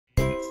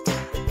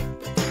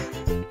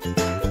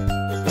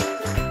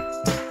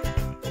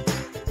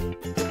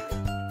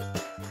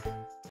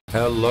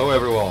Hello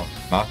everyone,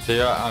 Matt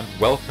here and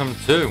welcome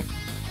to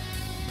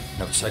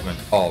another segment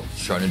of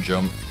Shonen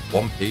Jump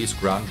One Piece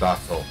Grand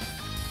Battle.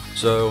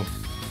 So,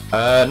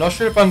 not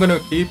sure if I'm going to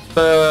keep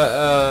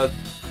the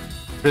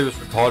previous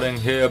recording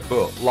here,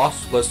 but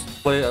let's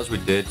play it as we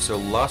did. So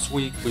last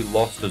week we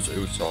lost as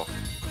Usopp.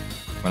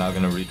 We're now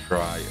going to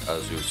retry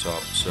as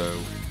Usopp, so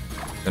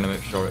I'm going to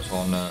make sure it's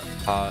on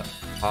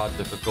hard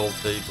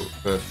difficulty, but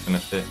first I'm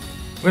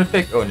going to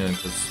pick Onion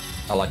because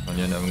I like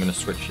Onion, and I'm going to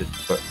switch it,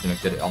 but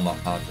get it on that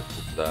hard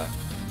difficulty there.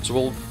 So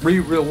we'll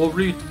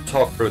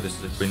talk through this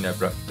as if we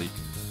never actually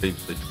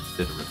previously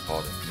did a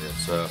recording here.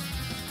 So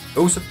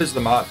Usopp is the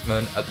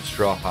marksman at the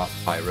Straw Hat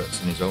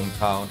Pirates in his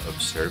hometown of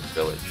Syrup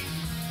Village.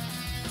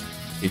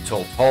 He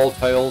told tall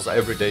tales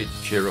every day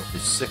to cheer up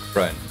his sick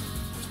friend.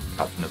 The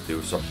captain of the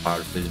Usopp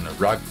Pirates in a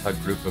ragtag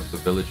group of the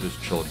village's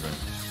children.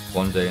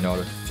 One day, in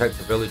order to protect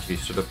the village, he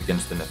stood up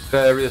against the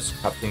nefarious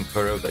Captain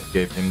Kuro that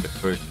gave him the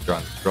courage to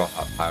join the Straw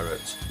Hat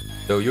Pirates.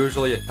 Though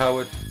usually a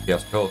coward, he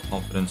has total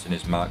confidence in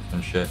his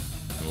marksmanship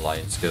and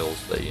lion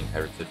skills that he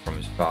inherited from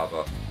his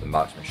father, the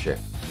marksmanship,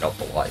 not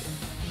the lion.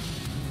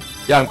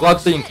 Yeah, I'm glad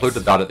they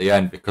included that at the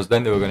end, because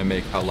then they were going to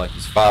make out like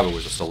his father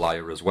was just a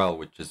liar as well,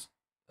 which is,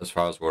 as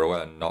far as we're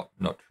aware, not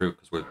true,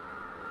 because we've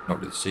not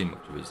really seen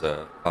much of his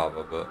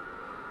father, but...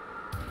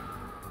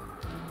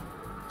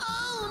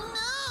 Oh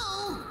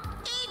no!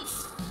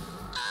 It's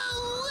a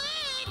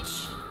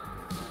witch!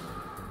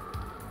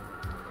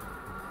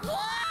 Wow!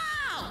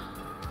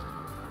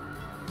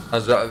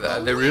 Are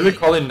they really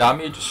calling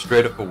Nami just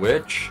straight up a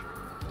witch?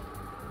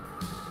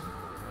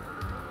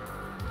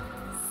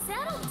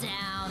 Settle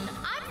down.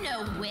 I'm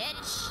no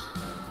witch.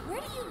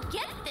 Where do you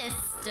get this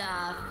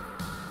stuff?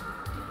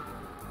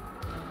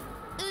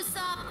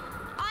 Usopp,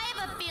 I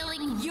have a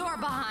feeling you're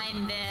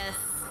behind this.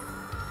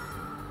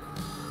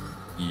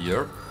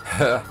 Yep.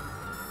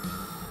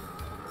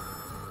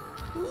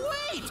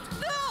 Wait!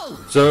 No!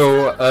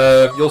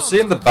 So, you'll see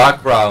in the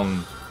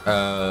background,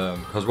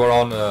 because we're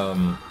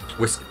on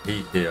Whiskey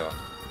Peak here,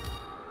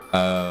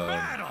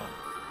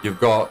 you've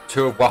got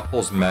two of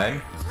Wapple's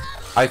men.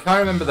 I can't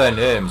remember their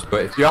names,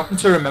 but if you happen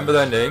to remember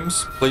their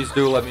names, please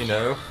do let me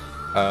know.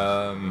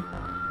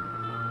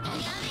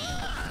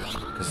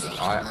 Because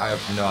I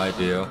have no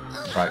idea.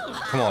 Right,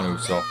 come on,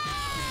 Usopp.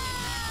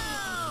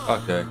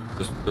 Okay,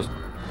 just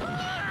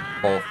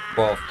fall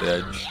off the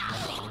edge.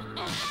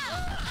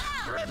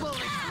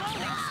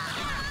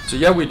 So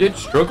yeah, we did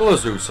struggle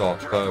as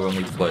Usopp when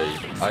we played.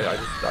 I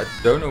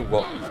don't know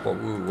what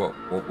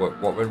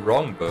went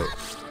wrong, but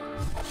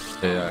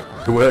yeah,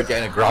 we weren't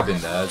getting a grab in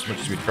there as much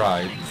as we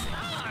tried.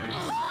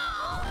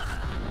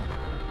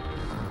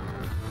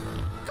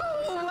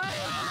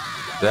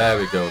 There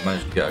we go,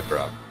 managed to get a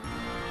grab.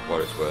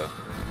 What it's worth.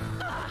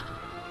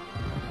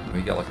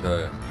 We get like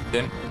a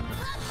pin.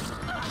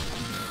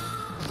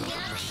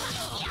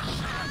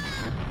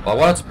 Well, I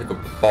wanted to pick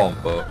up the bomb,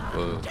 but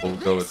we'll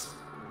go with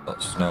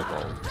that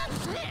snowball.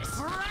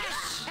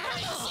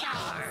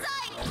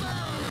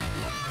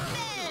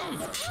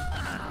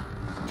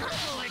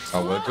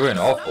 Oh, we're doing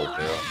awful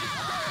here.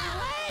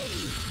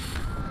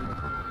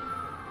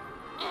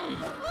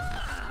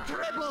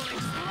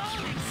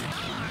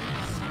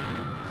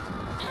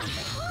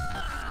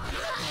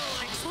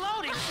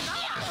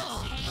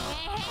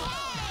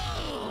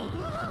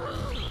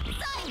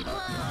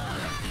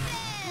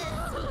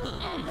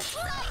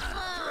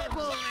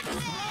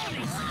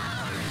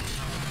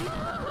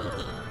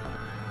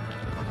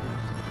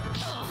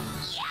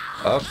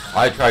 Oh,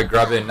 I tried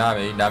grabbing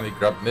Nami, Nami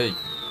grabbed me.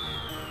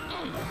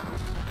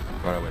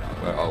 Where are we now?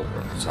 We're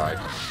over on the side.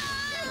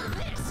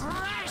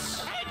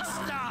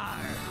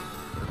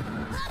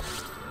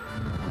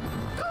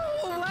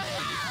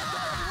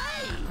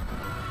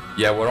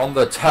 Yeah, we're on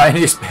the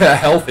tiniest bit of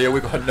health here,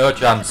 we've got no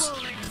chance.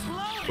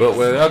 But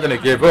we're not going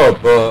to give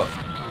up, but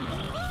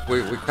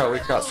we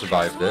can't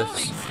survive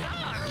this.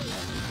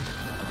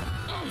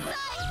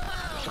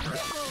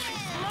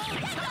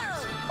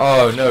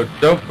 Oh no,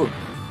 don't put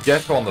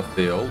Gecko on the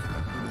field.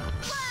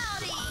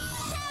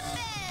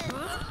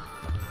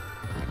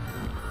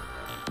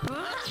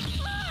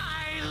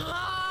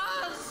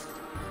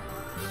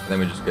 And then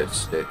we just get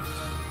sticked.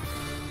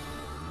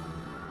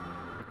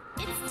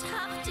 It's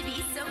tough to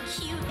be so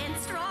cute and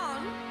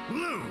strong.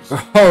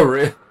 Oh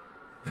really?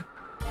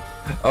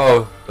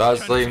 Oh, that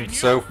seemed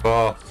so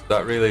fast.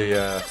 That really,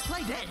 you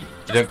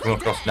didn't come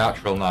across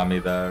natural, Nami,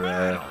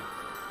 there.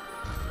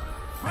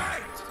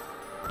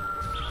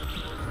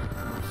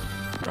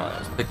 Right,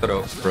 let's pick that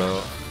up,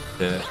 bro.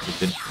 Yeah, we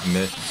didn't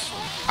miss.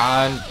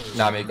 And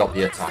Nami got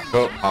the attack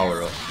up,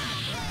 power up.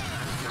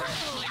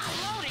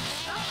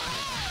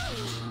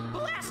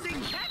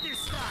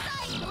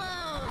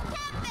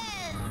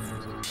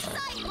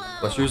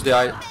 Let's use the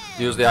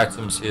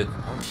items here.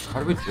 How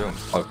do we jump?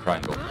 Oh,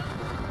 triangle.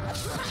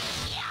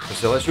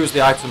 So let's use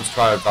the items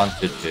to our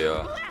advantage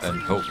here,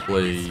 and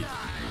hopefully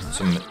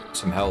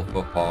some health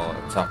up or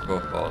attack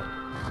up or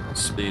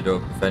speed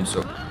up, defense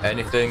up,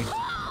 anything.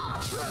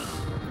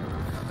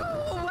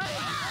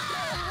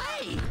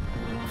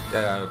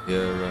 Get out of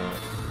here,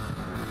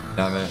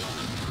 damn it.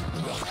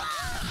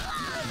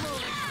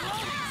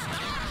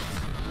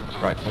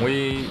 Right, can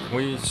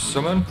we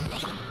summon?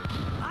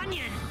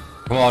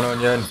 Come on,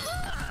 Onion.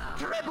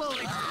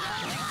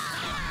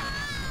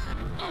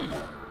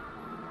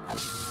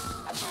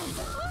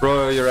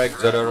 Throw your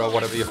eggs at her or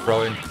whatever you're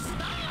throwing.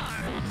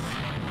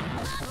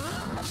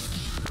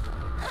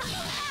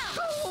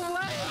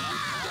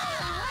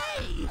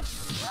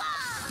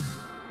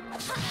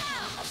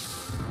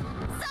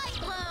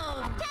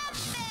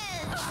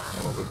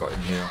 What we got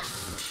in here?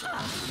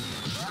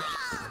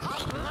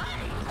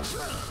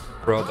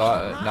 Throw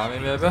that at Nami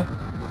maybe?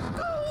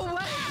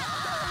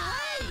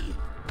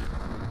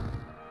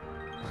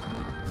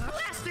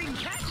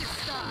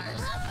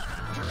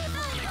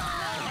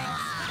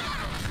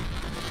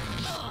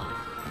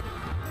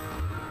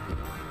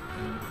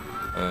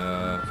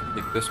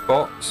 Pick this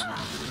box.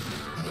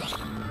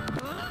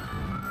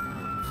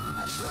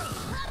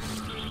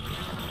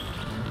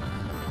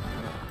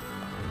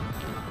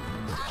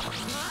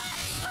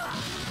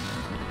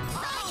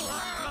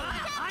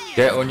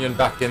 Get Onion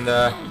back in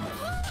there.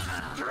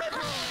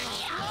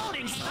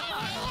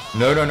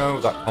 No, no, no,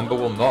 that combo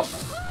will not.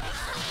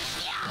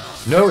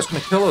 No, it's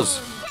gonna kill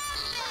us.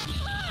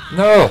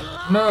 No,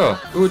 no,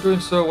 we were doing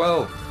so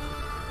well.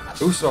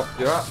 Usopp,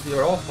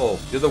 you're awful.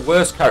 You're the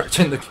worst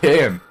character in the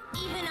game.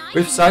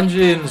 With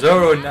Sanji and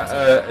Zoro and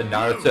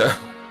Naruto.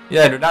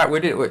 Yeah,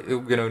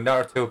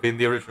 Naruto being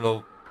the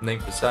original name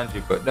for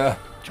Sanji, but no.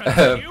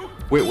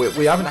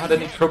 We haven't had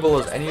any trouble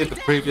as any of the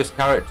previous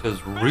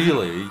characters,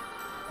 really,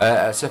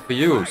 except for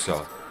you,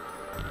 Usopp.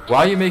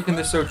 Why are you making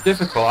this so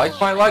difficult? I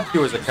quite like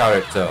you as a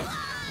character.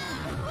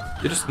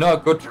 You're just not a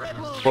good...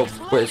 Well,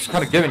 it's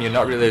kind of given you're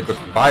not really a good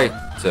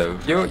fighter.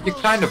 You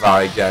kind of are,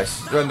 I guess,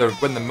 when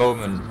the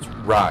moment's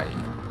right,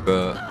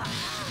 but...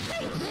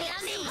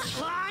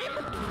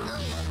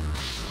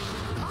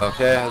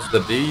 Okay, has the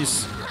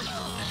bees...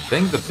 I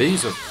think the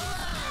bees have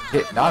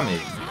hit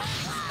Nami.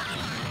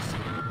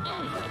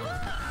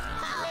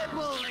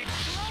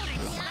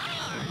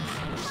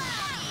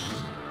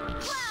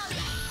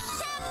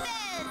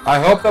 I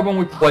hope that when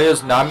we play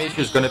as Nami,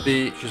 she's gonna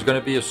be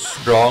as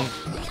strong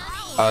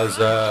as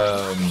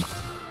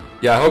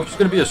yeah, I hope she's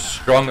gonna be as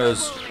strong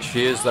as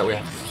she is that we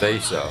have to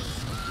face her.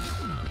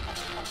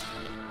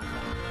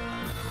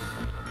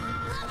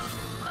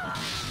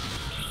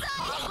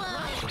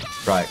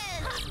 Right,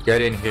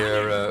 get in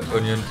here,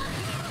 Onion.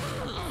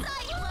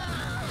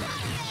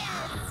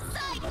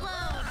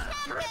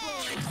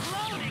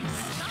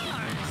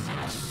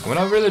 We're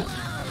not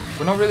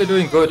really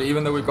doing good,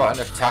 even though we've got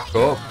an attack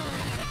up.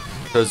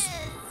 Because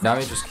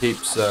Nami just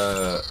keeps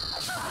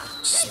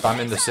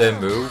spamming the same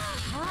move.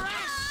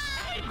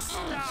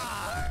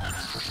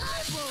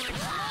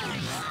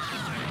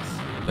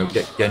 No,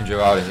 get Genjo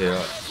out of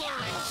here.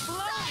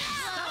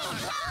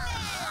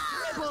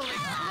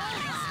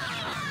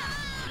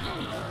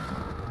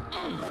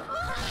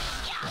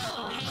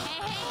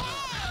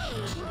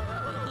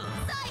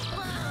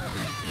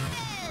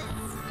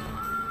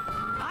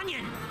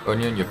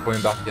 Onion, you're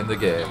putting back in the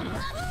game.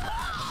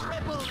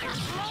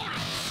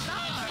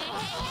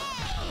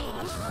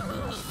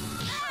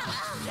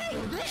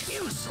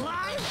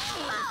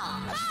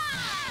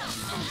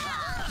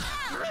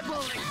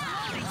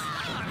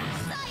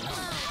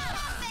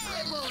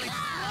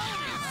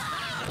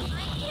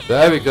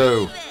 There we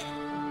go.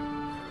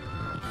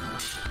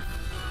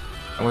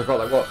 And we've got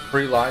like what,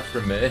 3 lives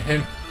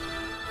remaining.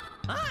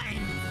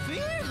 I'm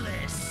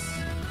fearless.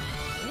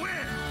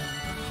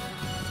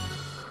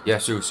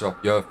 Yes,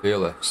 Usopp, you're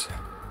fearless.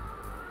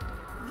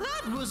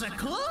 That was a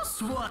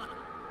close one.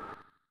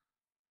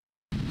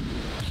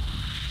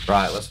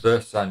 Right, let's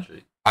verse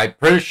Sanji. I'm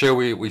pretty sure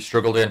we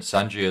struggled in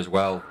Sanji as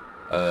well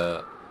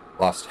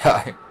last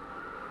time.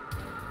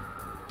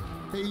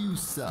 Hey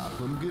Usopp,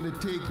 I'm gonna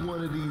take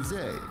one of these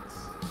eggs.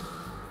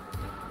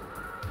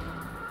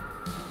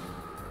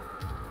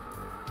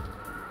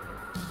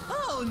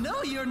 Oh,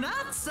 no, you're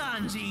not,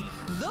 Sanji.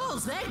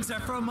 Those eggs are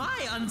from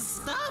my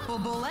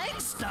unstoppable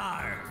egg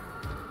star.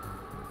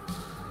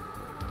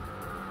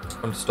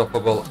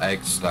 Unstoppable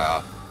egg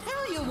star.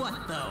 Tell you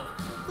what, though.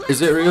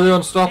 Is it really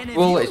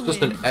unstoppable? It's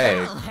just an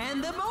egg. I'll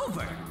hand them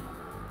over.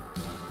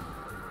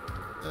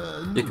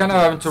 You're kind of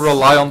having to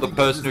rely on the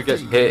person who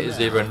gets hit is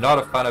either not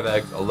a fan of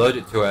eggs,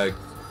 allergic to eggs,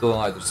 doesn't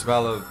like the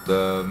smell of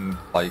them,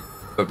 like.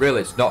 But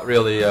really, it's not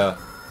really you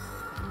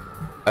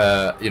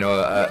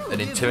know,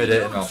 an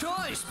intimidating or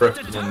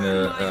threatening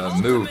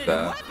move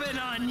there.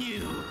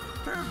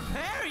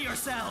 Prepare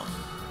yourself.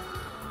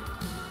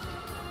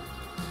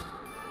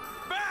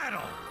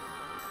 Battle.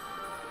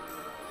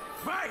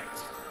 Fight.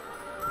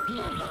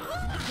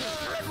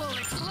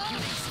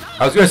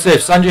 I was going to say,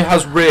 if Sanji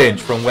has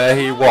range from where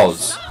he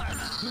was,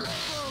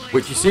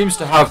 which he seems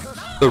to have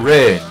the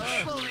range,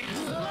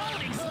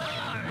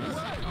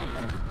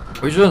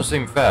 which doesn't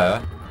seem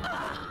fair.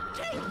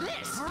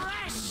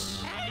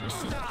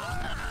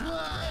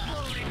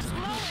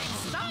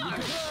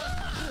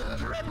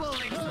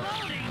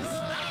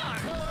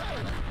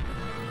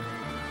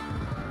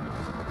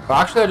 But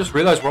actually, I just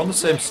realised we're on the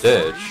same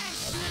stage.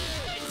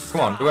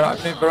 Come on, do we not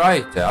have any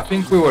variety? I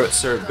think we were at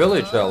Syrup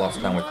Village last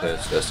time we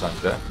faced this,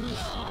 Sanji.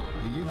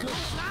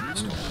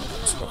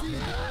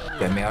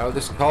 me out of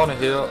this corner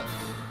here.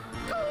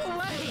 Go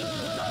away!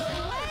 Go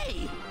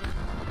away!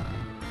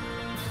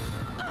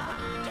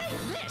 Take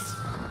this!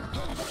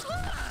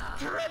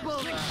 Triple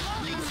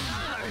exploding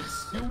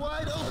stars! You're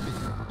wide open.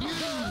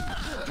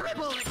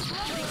 Triple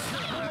exploding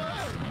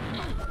stars!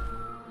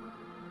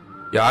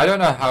 Yeah, I don't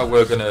know how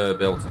we're gonna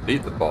be able to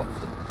beat the boss.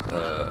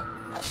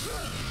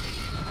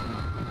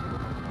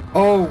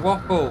 Oh,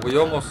 Waffle! We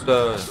almost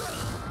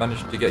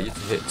managed to get you to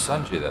hit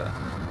Sanji there.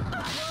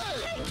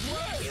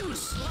 You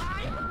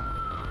slime!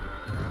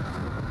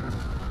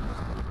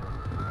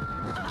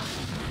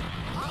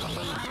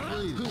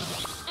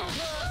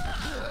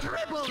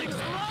 Triple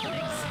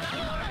exploding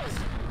stars!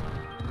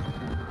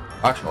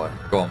 Actually,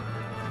 go on.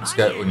 Let's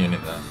get Onion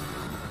in there.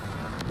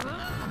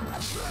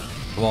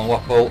 Come on,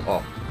 Waffle.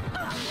 Oh.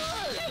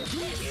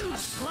 You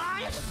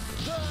slime!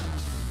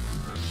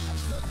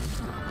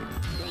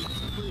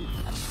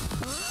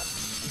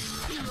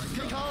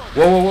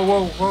 Whoa, whoa, whoa,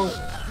 whoa, whoa.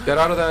 Get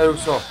out of there,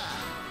 Usopp.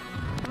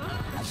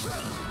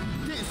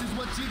 This is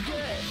what you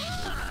get.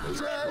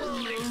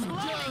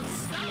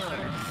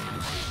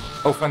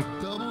 Oh,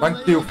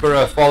 thank you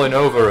for falling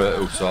over,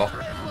 Usopp.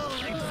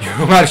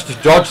 You managed to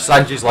dodge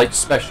Sanji's, like,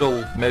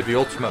 special, maybe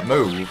ultimate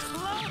move.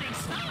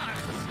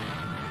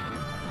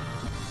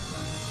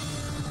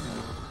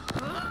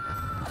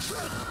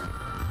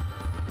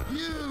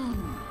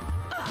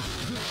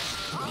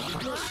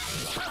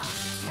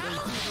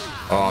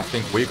 Oh, I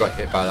think we got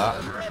hit by that.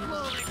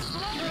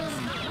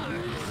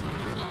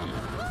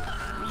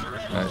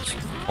 It's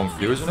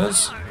confusing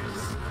us.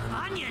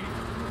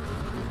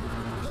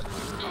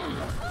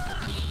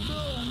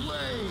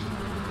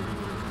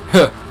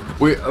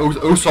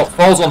 Usopp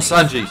falls on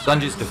Sanji.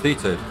 Sanji's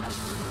defeated.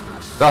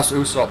 That's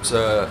Usopp's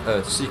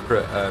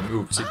secret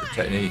move, secret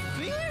technique.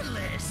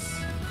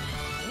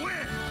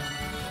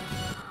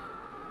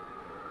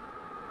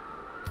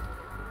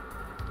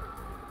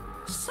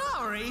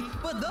 Sorry,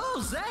 but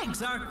those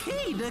eggs are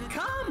key to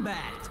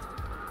combat.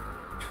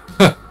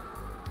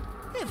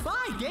 If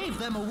I gave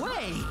them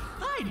away,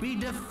 I'd be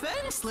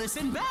defenseless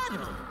in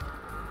battle.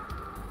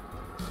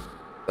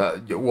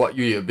 What,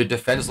 you'd be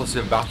defenseless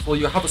in battle?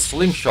 You have a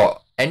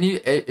slingshot.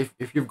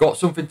 If you've got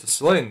something to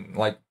sling,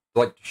 like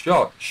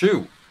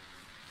shoot,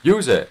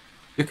 use it.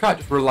 You can't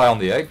just rely on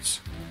the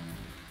eggs.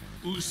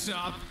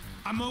 Usopp,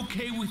 I'm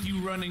okay with you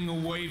running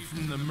away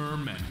from the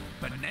mermen,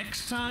 but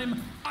next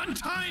time,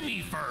 untie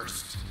me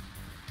first.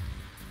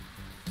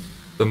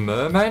 The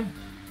merman?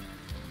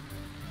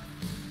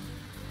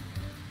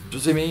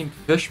 Does he mean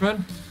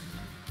fisherman?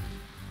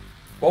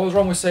 What was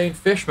wrong with saying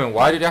fisherman?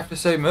 Why did he have to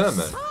say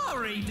merman?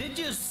 Sorry, did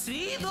you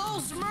see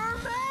those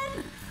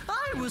mermen?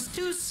 I was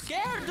too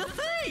scared to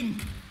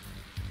think.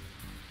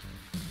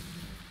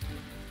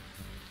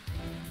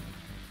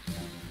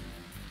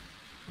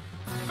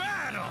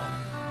 Battle!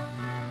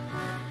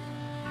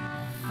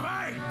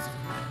 Fight!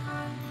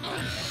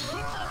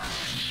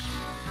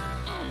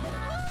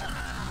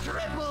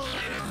 Triple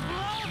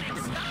exploding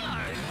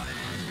stars.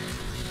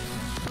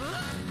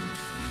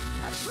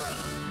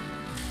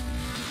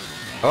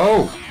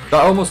 Oh,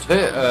 that almost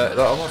hit.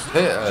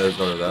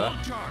 Zoro there.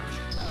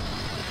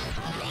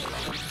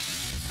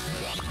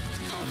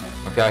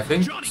 Okay, I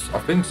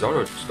think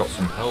Zoro just got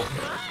some help.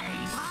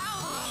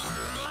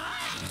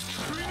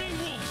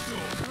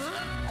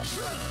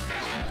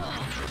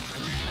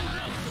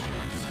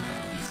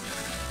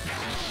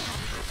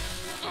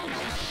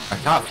 I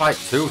can't fight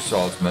two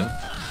swordsmen.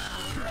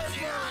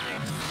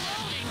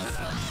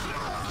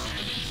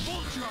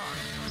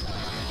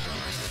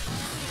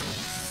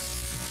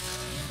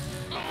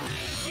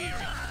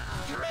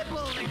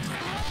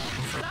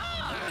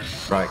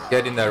 Right,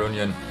 get in there,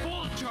 Onion.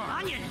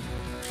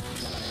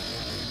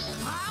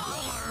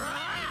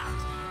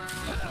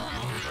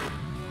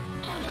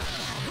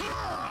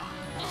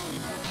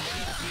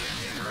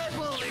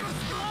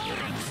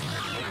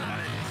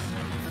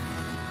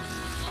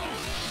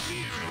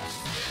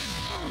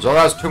 Zoro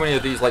has too many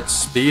of these like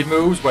speed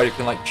moves where he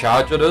can like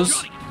charge at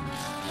us.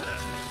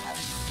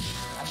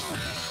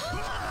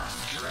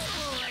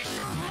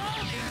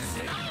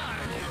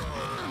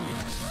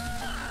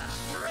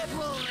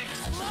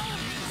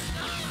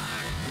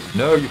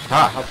 No, you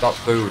can't have that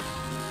food.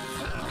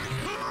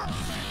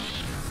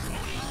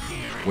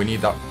 We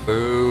need that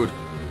food.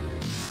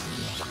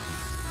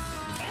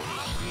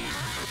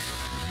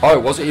 Oh,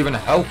 it wasn't even a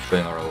health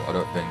thing, I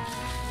don't think.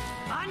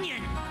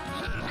 Onion.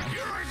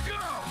 Here I go!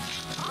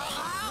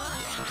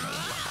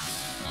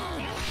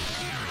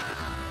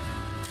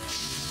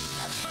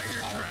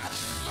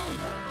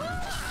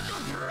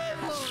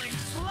 Triple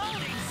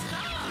exploding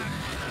star.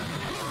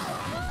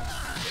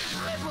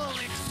 Triple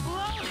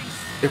exploding.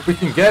 If we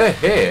can get a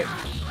hit,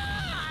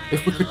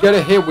 if we could get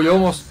a hit, we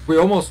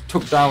almost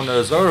took down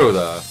Zoro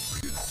there.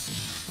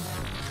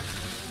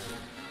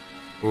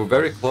 We were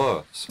very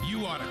close.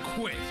 You ought to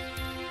quit.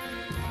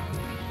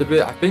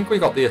 I think we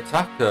got the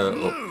attacker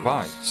up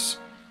twice,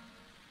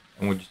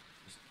 and we just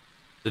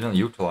didn't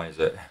utilize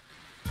it.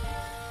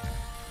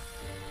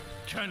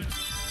 Can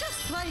Just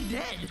play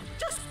dead.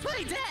 Just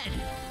play dead.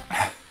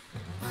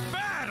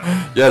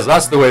 Yes,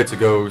 that's the way to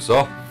go,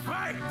 Usopp.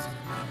 Fight!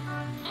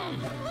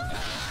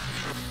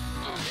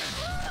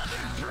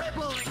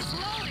 Triple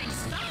exploding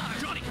star.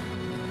 Johnny.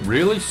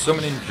 Really?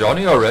 Summoning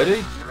Johnny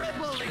already?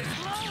 Triple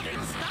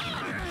exploding star.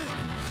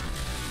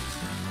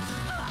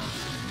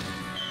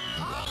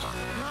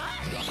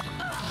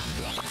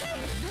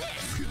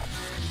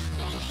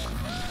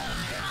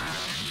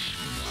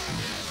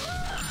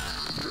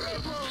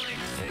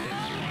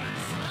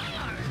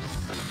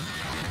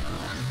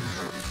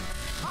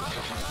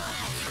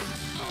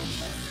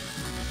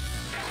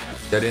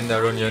 Get in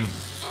there, Onion.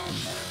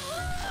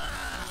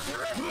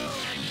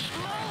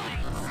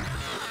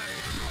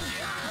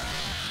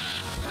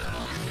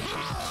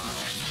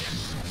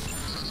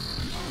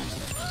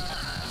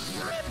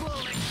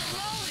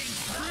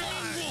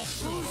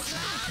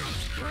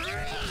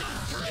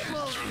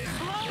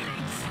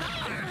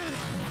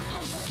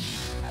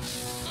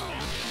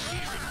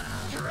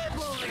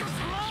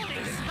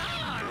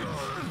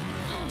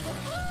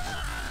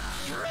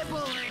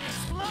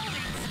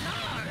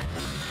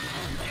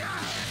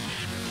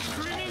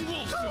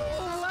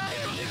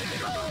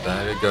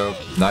 There we go.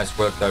 Nice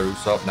work there,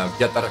 Usopp. Now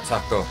get that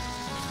attack up.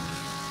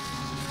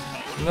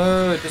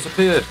 No, it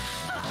disappeared.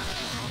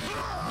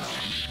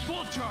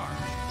 Full charge!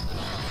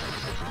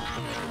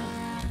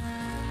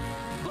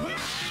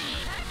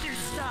 Actor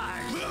star.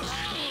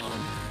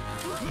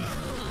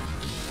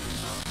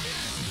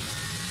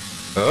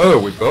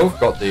 Oh, we both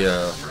got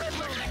the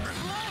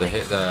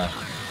hit there.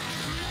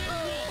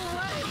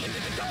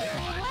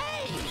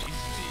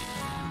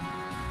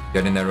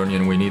 Get in there,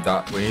 Onion. We need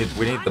that. We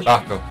need the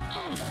backup.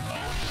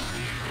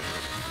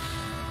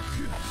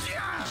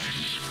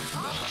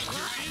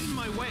 In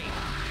my way!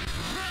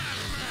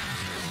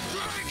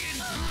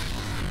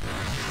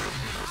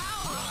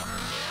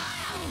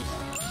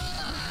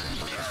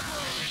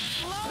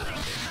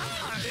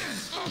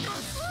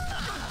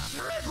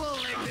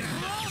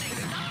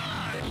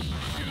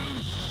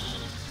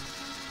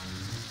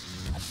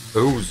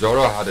 Ooh,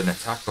 Zoro had an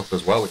attack up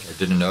as well, which I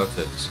didn't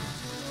notice.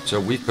 So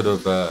we could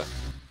have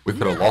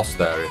lost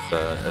there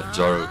if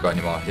Zoro got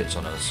any more hits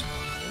on us.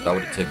 That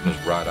would have taken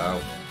us right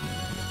out.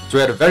 So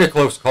we had a very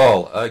close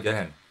call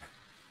again.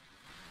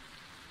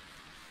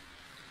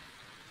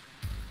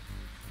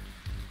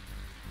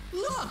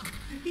 Look,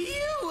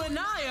 you and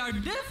I are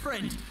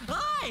different.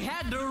 I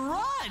had to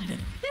run.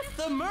 If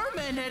the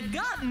merman had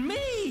gotten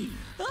me,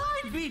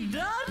 I'd be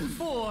done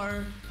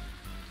for.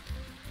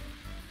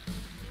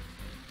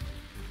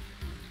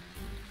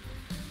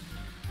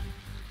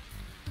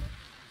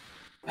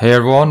 Hey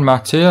everyone,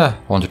 Matt here.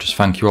 I want to just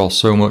thank you all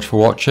so much for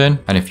watching,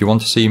 and if you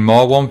want to see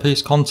more One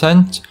Piece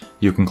content,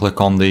 you can click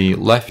on the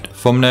left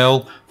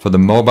thumbnail for the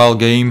mobile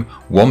game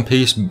One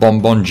Piece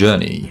Bonbon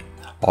Journey,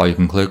 or you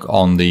can click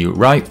on the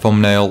right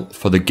thumbnail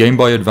for the Game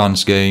Boy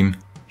Advance game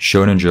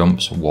Shonen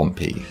Jump's One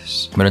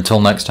Piece. But until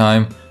next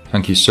time,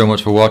 thank you so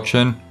much for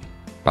watching.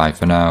 Bye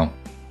for now.